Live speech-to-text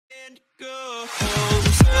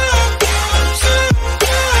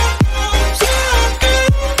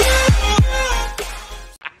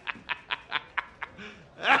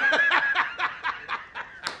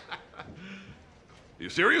You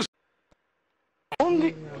serious?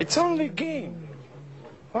 It's only a game.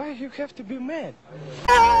 Why you have to be mad?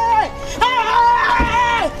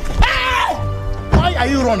 Why are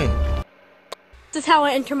you running? This is how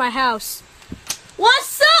I enter my house.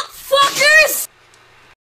 What's up, fuckers?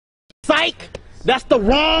 Psych! That's the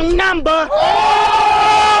wrong number!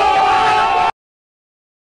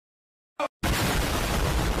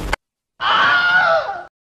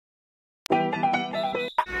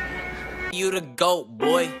 You the GOAT,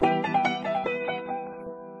 boy.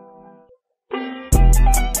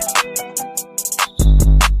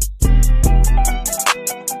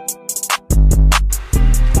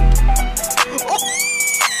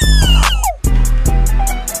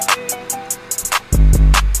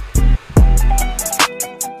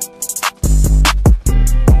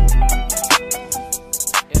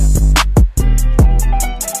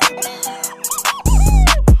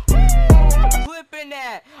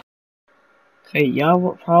 Hey, y'all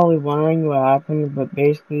were probably wondering what happened, but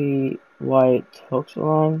basically why it took so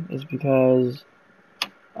long is because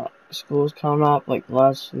school's coming up, like the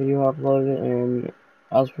last video I uploaded, and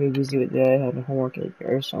I was pretty busy with that. I had homework like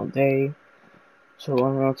every single day, so I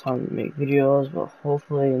don't have time to make videos, but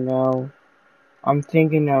hopefully now I'm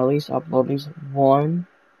thinking I'll at least upload at least 1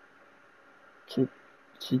 to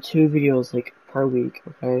 2 videos like per week,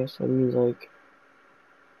 okay? So it means like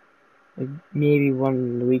maybe 1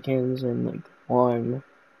 on the weekends and like 1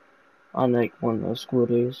 on like one of those school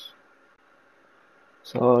days.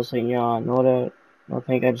 So I was like, yeah, I know that. I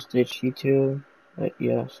think I just ditched YouTube. But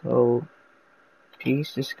yeah, so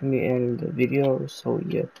peace. This is gonna be the end of the video. So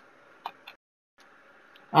yeah.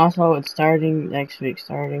 Also, it's starting next week.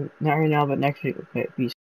 Not right now, but next week. Okay,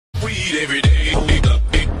 peace. Weed every day.